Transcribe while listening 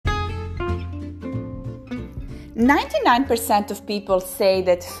99% of people say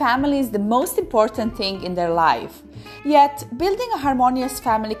that family is the most important thing in their life. Yet, building a harmonious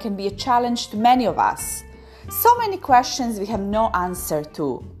family can be a challenge to many of us. So many questions we have no answer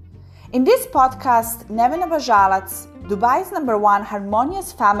to. In this podcast, Nevena Bajalac, Dubai's #1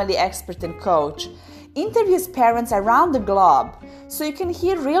 harmonious family expert and coach, interviews parents around the globe so you can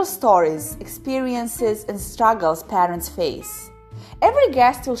hear real stories, experiences, and struggles parents face. Every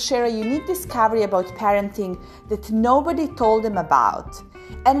guest will share a unique discovery about parenting that nobody told them about.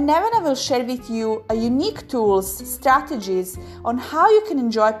 And Nevena will share with you a unique tools, strategies on how you can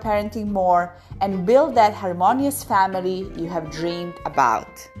enjoy parenting more and build that harmonious family you have dreamed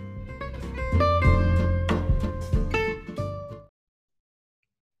about.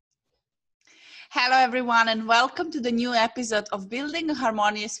 Hello everyone and welcome to the new episode of Building a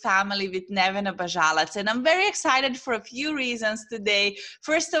Harmonious Family with Nevena Bajalac. And I'm very excited for a few reasons today.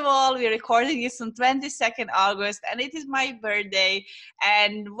 First of all, we're recording this on 22nd August and it is my birthday.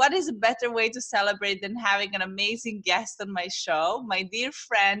 And what is a better way to celebrate than having an amazing guest on my show, my dear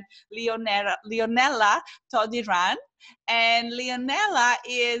friend Leonella Todiran. And Leonella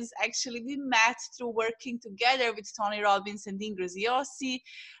is actually, we met through working together with Tony Robbins and Dean Graziosi.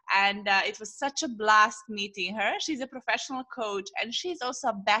 And it was such a blast meeting her. She's a professional coach and she's also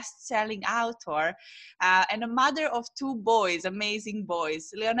a best-selling author and a mother of 2 boys, amazing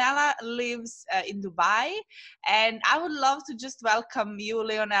boys. Leonella lives in Dubai, and I would love to just welcome you,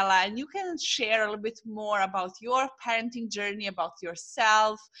 Leonella, and you can share a little bit more about your parenting journey, about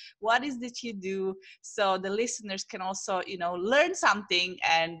yourself, what is it you do, so the listeners can also, learn something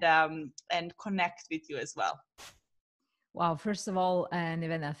and connect with you as well. Wow, first of all,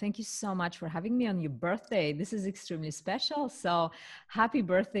 Nevena, thank you so much for having me on your birthday. This is extremely special. So happy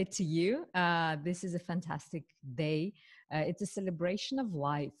birthday to you. This is a fantastic day. It's a celebration of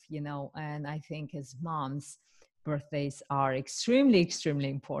life, and I think as moms, birthdays are extremely, extremely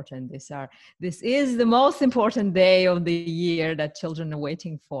important. This is the most important day of the year that children are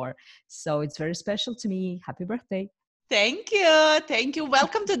waiting for. So it's very special to me. Happy birthday. Thank you. Thank you.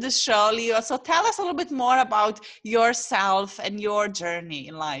 Welcome to the show, Leo. So tell us a little bit more about yourself and your journey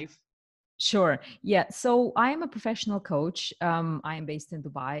in life. Sure. Yeah. So I am a professional coach. I am based in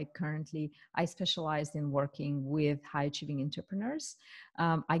Dubai. Currently, I specialize in working with high achieving entrepreneurs.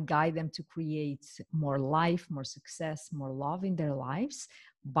 I guide them to create more life, more success, more love in their lives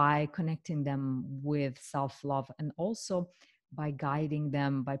by connecting them with self-love and also by guiding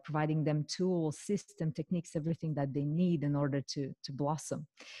them, by providing them tools, system, techniques, everything that they need in order to blossom.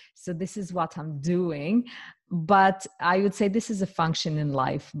 So this is what I'm doing. But I would say this is a function in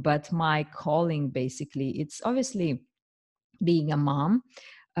life. But my calling, basically, it's obviously being a mom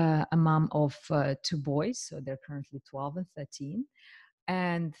of 2 boys. So they're currently 12 and 13.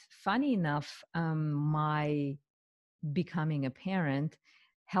 And funny enough, my becoming a parent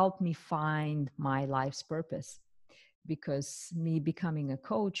helped me find my life's purpose, because me becoming a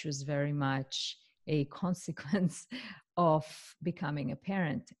coach was very much a consequence of becoming a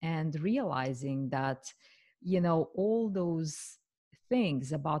parent and realizing that, all those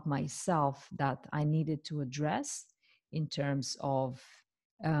things about myself that I needed to address in terms of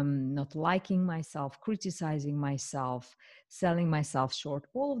not liking myself, criticizing myself, selling myself short,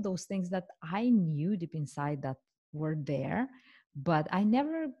 all of those things that I knew deep inside that were there, but I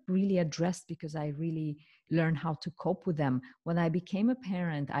never really addressed because I really learned how to cope with them. When I became a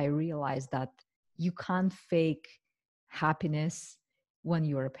parent, I realized that you can't fake happiness when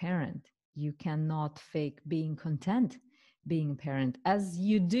you're a parent. You cannot fake being content being a parent as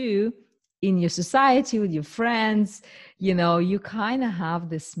you do in your society with your friends. You kind of have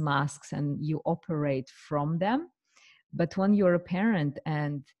these masks and you operate from them. But when you're a parent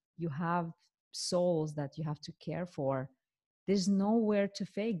and you have souls that you have to care for, there's nowhere to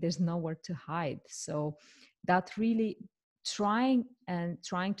fake, there's nowhere to hide. So that really trying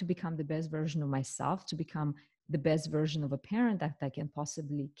to become the best version of myself, to become the best version of a parent that I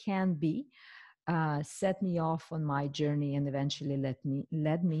can be, set me off on my journey and eventually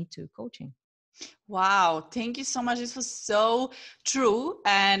led me to coaching. Wow, thank you so much. This was so true.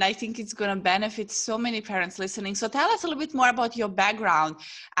 And I think it's going to benefit so many parents listening. So tell us a little bit more about your background.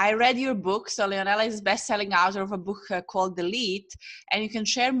 I read your book. So Leonella is best-selling author of a book called The Lead. And you can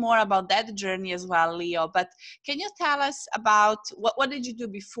share more about that journey as well, Leo. But can you tell us about what did you do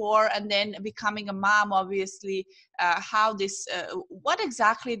before and then becoming a mom, obviously, how this, what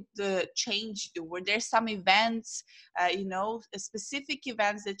exactly changed you? Were there some events, specific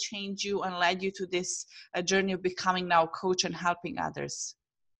events that changed you and led you to this journey of becoming now a coach and helping others?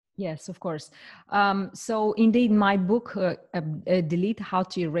 Yes, of course. So indeed, my book, Delete How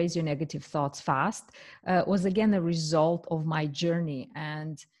to Erase Your Negative Thoughts Fast, was again a result of my journey.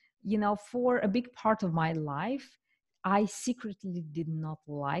 And, for a big part of my life, I secretly did not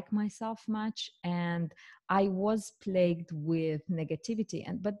like myself much. And I was plagued with negativity.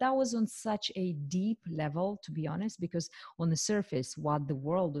 But that was on such a deep level, to be honest, because on the surface, what the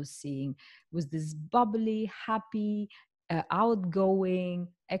world was seeing was this bubbly, happy, outgoing,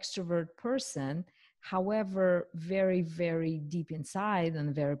 extrovert person. However, very, very deep inside on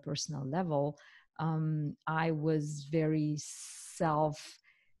a very personal level, I was very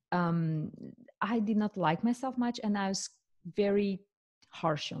um, I did not like myself much, and I was very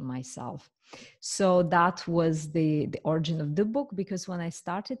harsh on myself. So that was the origin of the book, because when I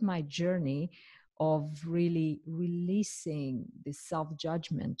started my journey of really releasing the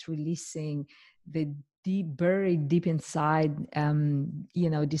self-judgment, releasing the buried deep inside,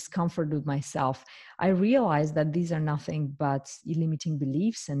 discomfort with myself, I realized that these are nothing but limiting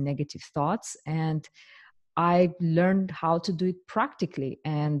beliefs and negative thoughts. And I learned how to do it practically.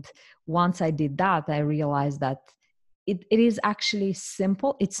 And once I did that, I realized that it is actually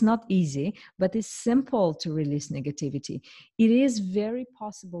simple. It's not easy, but it's simple to release negativity. It is very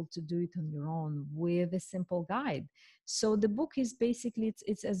possible to do it on your own with a simple guide. So the book is basically,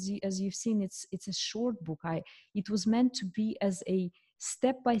 it's as you've seen, it's a short book. It was meant to be as a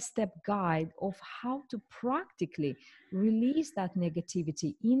step-by-step guide of how to practically release that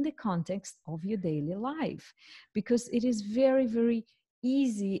negativity in the context of your daily life, because it is very, very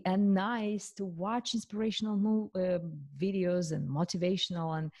easy and nice to watch inspirational videos and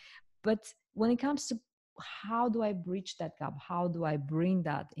motivational, but when it comes to how do I bridge that gap, how do I bring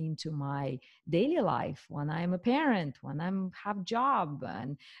that into my daily life when I'm a parent, when I'm have job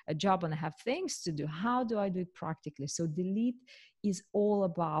and I have things to do, how do I do it practically? So Delete is all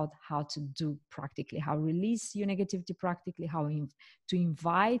about how to do practically, how release your negativity practically, to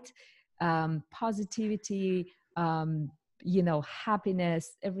invite positivity,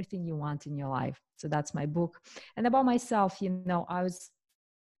 happiness, everything you want in your life. So that's my book. And about myself, I was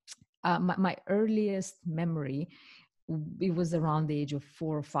my earliest memory, it was around the age of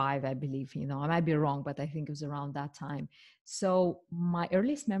 4 or 5, I believe. I might be wrong, but I think it was around that time. So my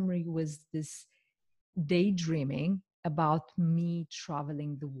earliest memory was this daydreaming about me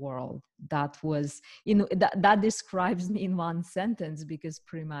traveling the world. That was, that describes me in one sentence, because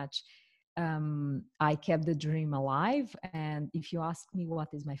pretty much I kept the dream alive. And if you ask me what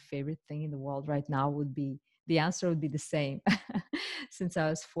is my favorite thing in the world right now, the answer would be the same since I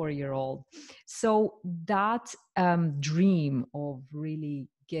was 4 year old. So that dream of really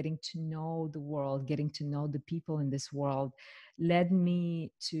getting to know the world, getting to know the people in this world, led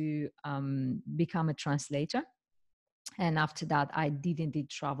me to become a translator. And after that, I did indeed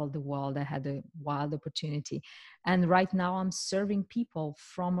travel the world. I had a wild opportunity. And right now I'm serving people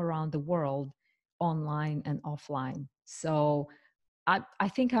from around the world, online and offline. So I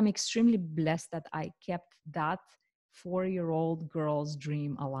think I'm extremely blessed that I kept that 4 year old girl's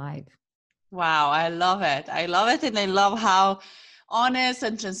dream alive. Wow, I love it. I love it. And I love how honest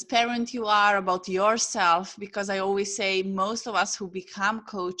and transparent you are about yourself, because I always say most of us who become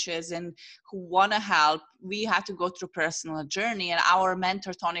coaches and who want to help, we have to go through personal journey. And our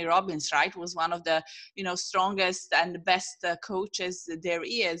mentor, Tony Robbins, right, was one of the, strongest and best coaches there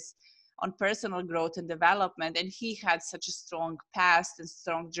is on personal growth and development. And he had such a strong past and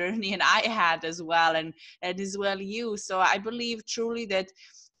strong journey, and I had as well, and as well you. So I believe truly that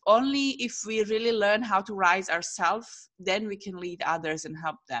only if we really learn how to rise ourselves, then we can lead others and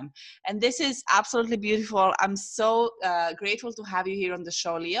help them. And this is absolutely beautiful. I'm so grateful to have you here on the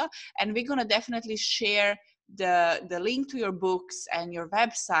show, Leah. And we're going to definitely share the link to your books and your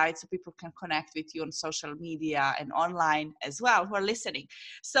website so people can connect with you on social media and online as well who are listening.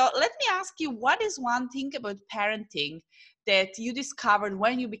 So let me ask you, what is one thing about parenting that you discovered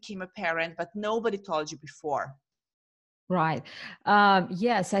when you became a parent but nobody told you before? Right.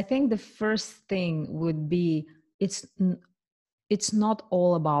 Yes, I think the first thing would be it's not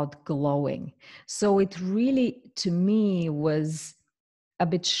all about glowing. So it really, to me, was a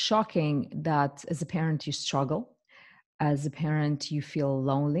bit shocking that as a parent you struggle, as a parent you feel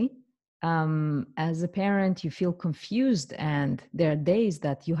lonely, as a parent you feel confused, and there are days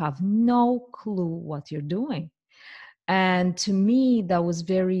that you have no clue what you're doing. And to me, that was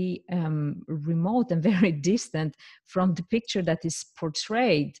very remote and very distant from the picture that is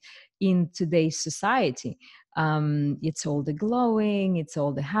portrayed in today's society. It's all the glowing, it's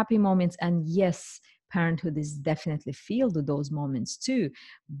all the happy moments. And yes, parenthood is definitely filled with those moments too.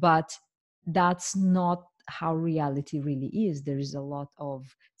 But that's not how reality really is. There is a lot of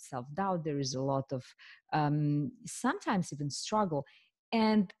self-doubt. There is a lot of sometimes even struggle.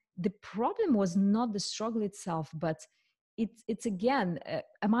 And the problem was not the struggle itself, but it's again,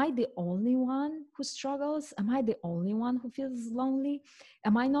 am I the only one who struggles? Am I the only one who feels lonely?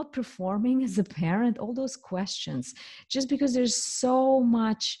 Am I not performing as a parent? All those questions, just because there's so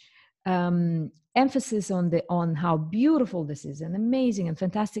much emphasis on how beautiful this is and amazing and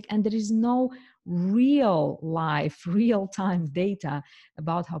fantastic, and there is no real life, real time data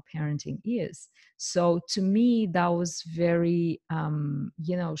about how parenting is. So to me, that was very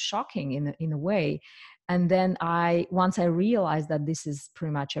shocking in a way. And then once I realized that this is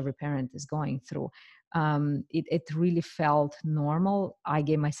pretty much every parent is going through, it really felt normal. I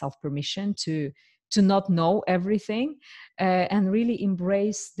gave myself permission to not know everything, and really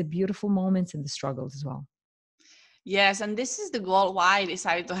embrace the beautiful moments and the struggles as well. Yes, and this is the goal why I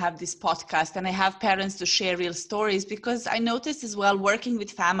decided to have this podcast, and I have parents to share real stories, because I noticed as well, working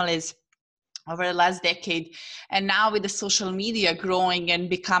with families over the last decade, and now with the social media growing and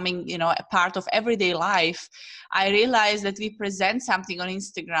becoming, a part of everyday life, I realized that we present something on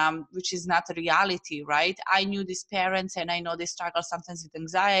Instagram which is not a reality, right? I knew these parents, and I know they struggle sometimes with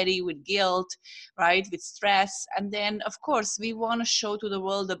anxiety, with guilt, right, with stress. And then of course we want to show to the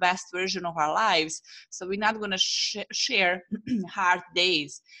world the best version of our lives, so we're not going to share hard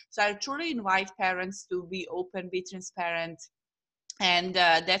days. So I truly invite parents to be open, be transparent, and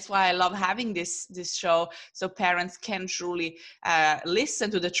that's why I love having this show, so parents can truly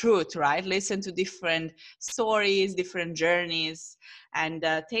listen to the truth, right? Listen to different stories, different journeys. And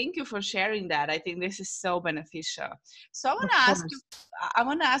thank you for sharing that. I think this is so beneficial. So Of course. I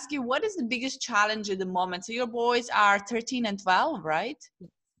want to ask you, what is the biggest challenge at the moment? So your boys are 13 and 12, right?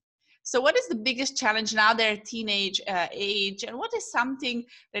 So what is the biggest challenge now? They're teenage age, and what is something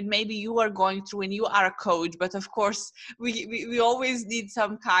that maybe you are going through, and you are a coach, but of course we always need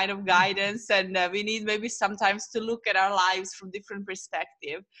some kind of guidance, and we need maybe sometimes to look at our lives from different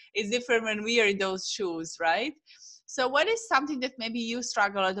perspective. It's different when we are in those shoes, right? So what is something that maybe you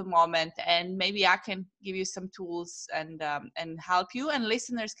struggle at the moment, and maybe I can give you some tools and help you, and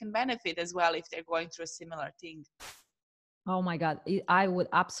listeners can benefit as well if they're going through a similar thing. Oh my God, I would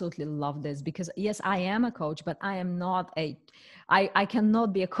absolutely love this, because yes, I am a coach, but I am not I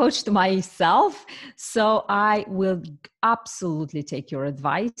cannot be a coach to myself. So I will absolutely take your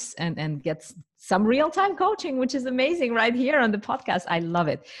advice and get some real-time coaching, which is amazing, right here on the podcast. I love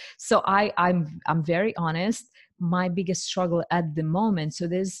it. So I'm very honest. My biggest struggle at the moment, so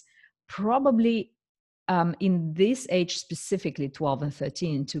there's probably in this age, specifically 12 and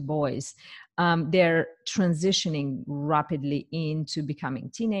 13, to boys, they're transitioning rapidly into becoming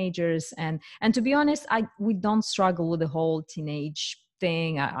teenagers. And to be honest, we don't struggle with the whole teenage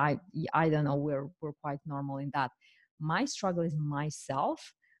thing. I don't know, we're quite normal in that. My struggle is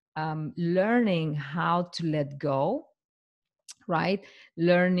myself, learning how to let go, right?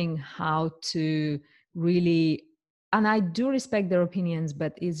 Learning how to really, and I do respect their opinions,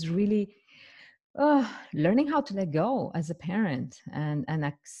 but it's really learning how to let go as a parent, and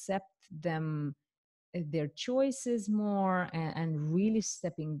accept them, their choices more, and really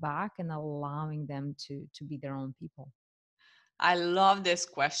stepping back and allowing them to be their own people. I love this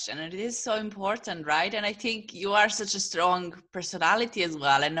question. It is so important, right? And I think you are such a strong personality as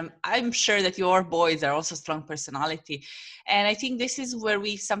well. And I'm sure that your boys are also strong personality. And I think this is where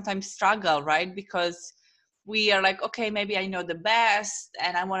we sometimes struggle, right? Because we are like, okay, maybe I know the best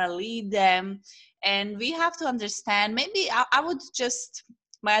and I want to lead them. And we have to understand, maybe I would just,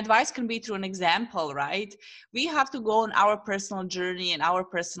 my advice can be through an example, right? We have to go on our personal journey and our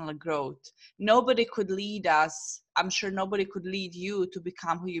personal growth. Nobody could lead us. I'm sure nobody could lead you to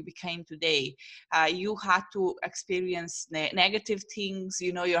become who you became today. You had to experience negative things.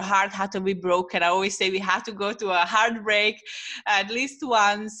 Your heart had to be broken. I always say we had to go to a heartbreak at least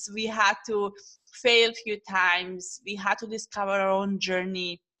once. We had to fail a few times. We had to discover our own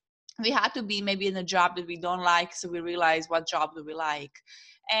journey. We had to be maybe in a job that we don't like, so we realize what job do we like.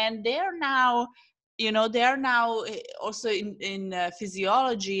 And they're now also in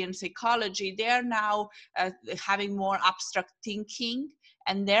physiology and psychology, they're now having more abstract thinking,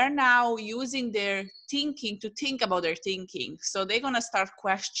 and they're now using their thinking to think about their thinking. So they're going to start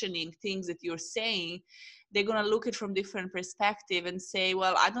questioning things that you're saying. They're going to look at from different perspective and say,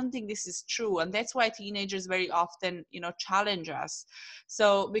 well, I don't think this is true. And that's why teenagers very often challenge us.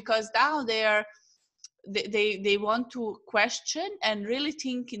 So because now they're they want to question and really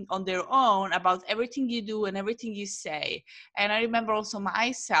think on their own about everything you do and everything you say. And I remember also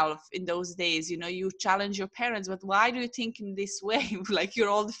myself in those days, you know, you challenge your parents, but why do you think in this way? Like, you're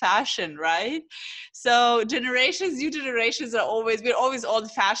old fashioned, right? So new generations we're always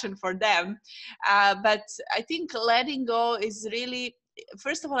old fashioned for them. But I think letting go is really,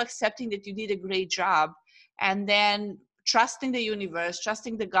 first of all, accepting that you did a great job, and then trusting the universe,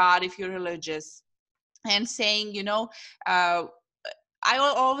 trusting the God if you're religious, and saying, you know, uh, I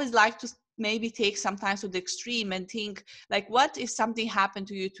will always like to maybe take sometimes to the extreme and think, like, what if something happened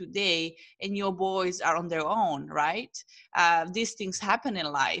to you today and your boys are on their own, right? These things happen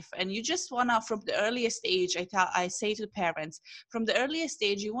in life, and you just wanna, from the earliest age, I say to parents, from the earliest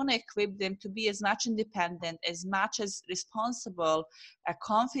age, you wanna equip them to be as much independent, as much as responsible,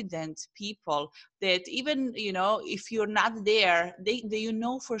 confident people, that even, you know, if you're not there, they you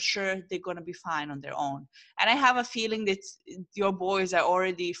know for sure they're gonna be fine on their own. And I have a feeling that your boys are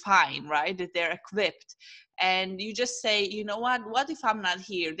already fine, right? That they're equipped. And you just say, you know what if I'm not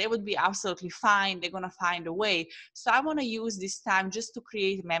here? They would be absolutely fine. They're going to find a way. So I want to use this time just to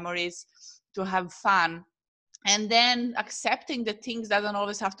create memories, to have fun, and then accepting that things doesn't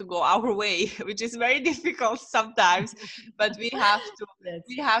always have to go our way, which is very difficult sometimes. But Yes.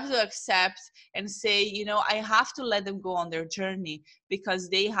 we have to accept and say, you know, I have to let them go on their journey, because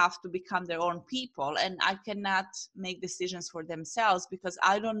they have to become their own people, and I cannot make decisions for themselves, because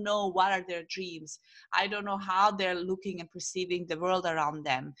I don't know what are their dreams. I don't know how they're looking and perceiving the world around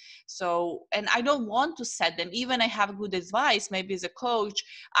them. So, and I don't want to set them, even I have good advice maybe as a coach,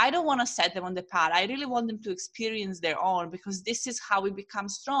 I don't want to set them on the path. I really want them to experience their own, because this is how we become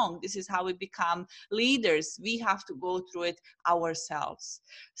strong. This is how we become leaders. We have to go through it ourselves.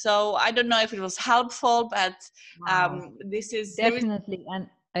 So I don't know if it was helpful, but Wow. there is. Definitely. And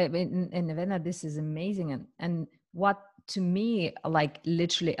I mean, in Nevena, this is amazing. And what to me, like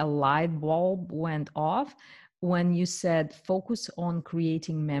literally a light bulb went off when you said focus on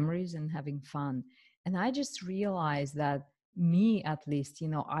creating memories and having fun. And I just realized that me, at least, you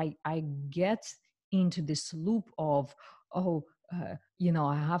know, I get into this loop of, oh, you know,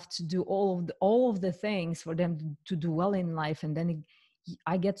 I have to do all of the things for them to do well in life. And then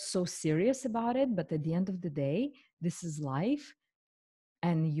I get so serious about it. But at the end of the day, this is life,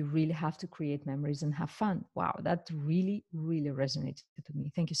 and you really have to create memories and have fun. Wow, that really, really resonated with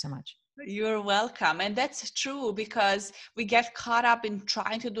me. Thank you so much. You're welcome. And that's true, because we get caught up in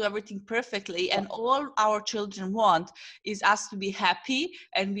trying to do everything perfectly. Yeah. And all our children want is us to be happy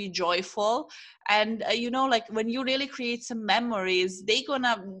and be joyful. And, you know, like when you really create some memories,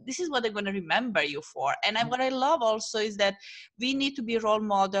 this is what they're gonna remember you for. And what I love also is that we need to be role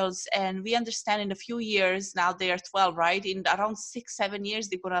models, and we understand in a few years, now they are 12, right? In around 6, 7 years,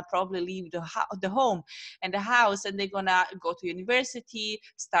 they're gonna probably leave the home and the house, and they're gonna go to university,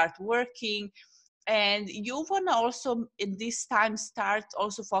 start working. And you want to also in this time start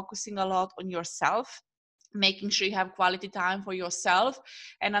also focusing a lot on yourself, making sure you have quality time for yourself,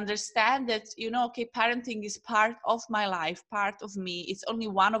 and understand that, you know, okay, parenting is part of my life, part of me. It's only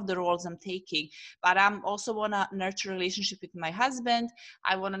one of the roles I'm taking, but I'm also want to nurture a relationship with my husband.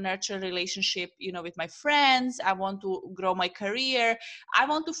 I want to nurture a relationship, you know, with my friends. I want to grow my career. I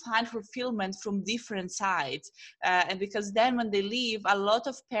want to find fulfillment from different sides. And because then when they leave, a lot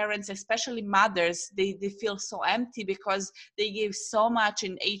of parents, especially mothers, they feel so empty, because they gave so much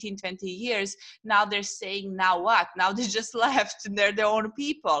in 18, 20 years. Now they're saying, now what? Now they just left and they're their own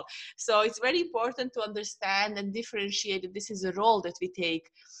people. So it's very important to understand and differentiate that this is a role that we take,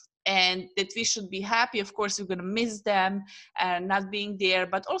 and that we should be happy. Of course, we're going to miss them and not being there,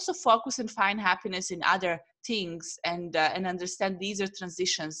 but also focus and find happiness in other things, and understand these are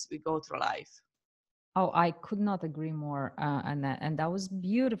transitions we go through life. Oh, I could not agree more. And that was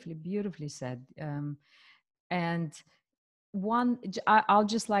beautifully, beautifully said. And I'll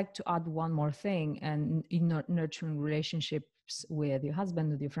just like to add one more thing. And in nurturing relationships with your husband,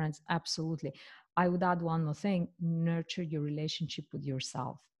 with your friends, absolutely. I would add one more thing: nurture your relationship with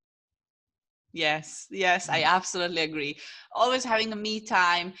yourself. Yes, I absolutely agree. Always having a me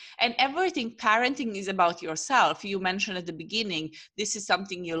time, and everything. Parenting is about yourself. You mentioned at the beginning, this is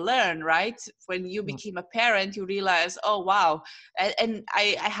something you learn, right? When you Yeah. became a parent, you realize, oh, wow. And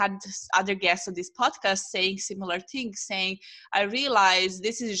I had other guests on this podcast saying similar things, saying, I realized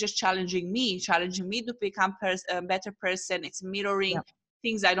this is just challenging me to become a better person. It's mirroring Yeah.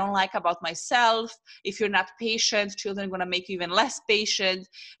 things I don't like about myself. If you're not patient, children are going to make you even less patient,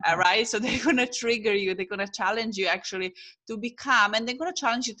 right? So they're going to trigger you. They're going to challenge you actually to become, and they're going to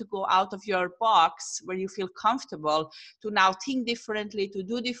challenge you to go out of your box where you feel comfortable, to now think differently, to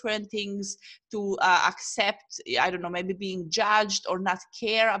do different things, to accept, I don't know, maybe being judged or not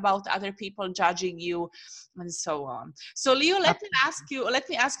care about other people judging you, and so on. So Leo, let me ask you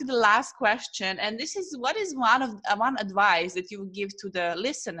the last question. And this is, what is one advice that you would give to the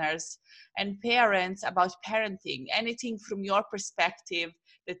listeners and parents about parenting? Anything from your perspective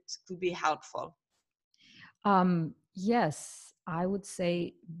that could be helpful? Yes, I would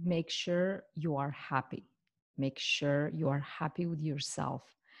say make sure you are happy. Make sure you are happy with yourself.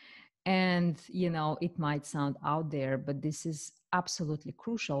 And, it might sound out there, but this is absolutely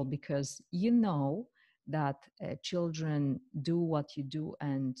crucial because that children do what you do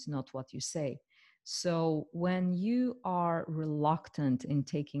and not what you say. So when you are reluctant in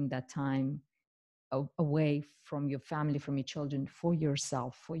taking that time away from your family, from your children, for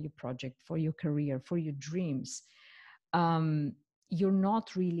yourself, for your project, for your career, for your dreams, um, you're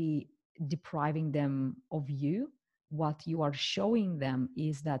not really depriving them of you. What you are showing them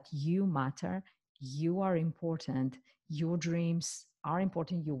is that you matter, you are important, your dreams are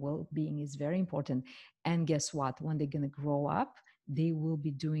important, your well-being is very important. And guess what? When they're going to grow up, they will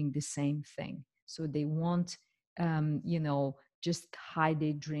be doing the same thing. So they won't, just hide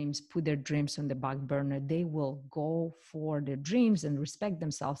their dreams, put their dreams on the back burner. They will go for their dreams and respect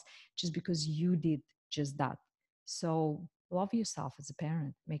themselves just because you did just that. So love yourself as a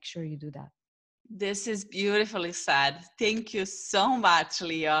parent. Make sure you do that. This is beautifully said. Thank you so much,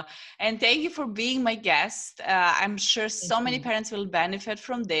 Leo. And thank you for being my guest. I'm sure Thank so many you. parents will benefit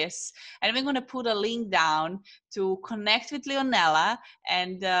from this. And we're going to put a link down to connect with Leonela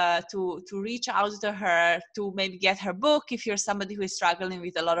and to reach out to her, to maybe get her book if you're somebody who is struggling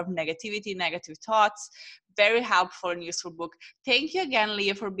with a lot of negativity, negative thoughts. Very helpful and useful book. Thank you again,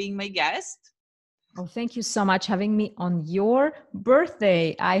 Leo, for being my guest. Oh, thank you so much having me on your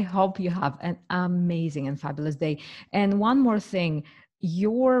birthday. I hope you have an amazing and fabulous day. And one more thing,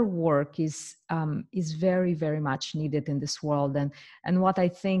 your work is very, very much needed in this world. And what I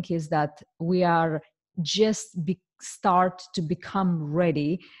think is that we are just start to become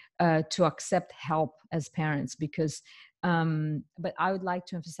ready to accept help as parents. Because, but I would like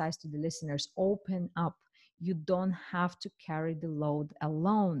to emphasize to the listeners: open up. You don't have to carry the load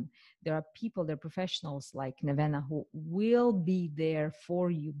alone. There are people, there are professionals like Nevena who will be there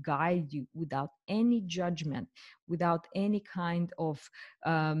for you, guide you without any judgment, without any kind of,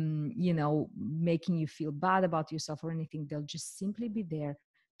 making you feel bad about yourself or anything. They'll just simply be there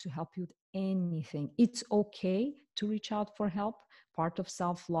to help you with anything. It's okay to reach out for help. Part of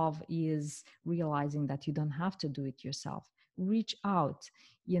self-love is realizing that you don't have to do it yourself. Reach out.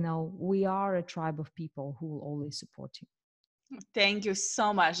 We are a tribe of people who will always support you. Thank you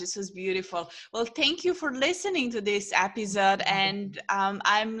so much. This was beautiful. Well, thank you for listening to this episode. And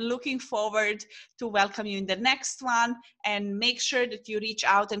I'm looking forward to welcome you in the next one. And make sure that you reach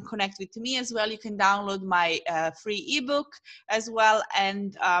out and connect with me as well. You can download my free ebook as well.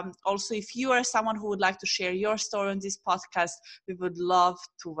 And also, if you are someone who would like to share your story on this podcast, we would love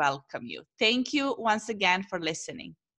to welcome you. Thank you once again for listening.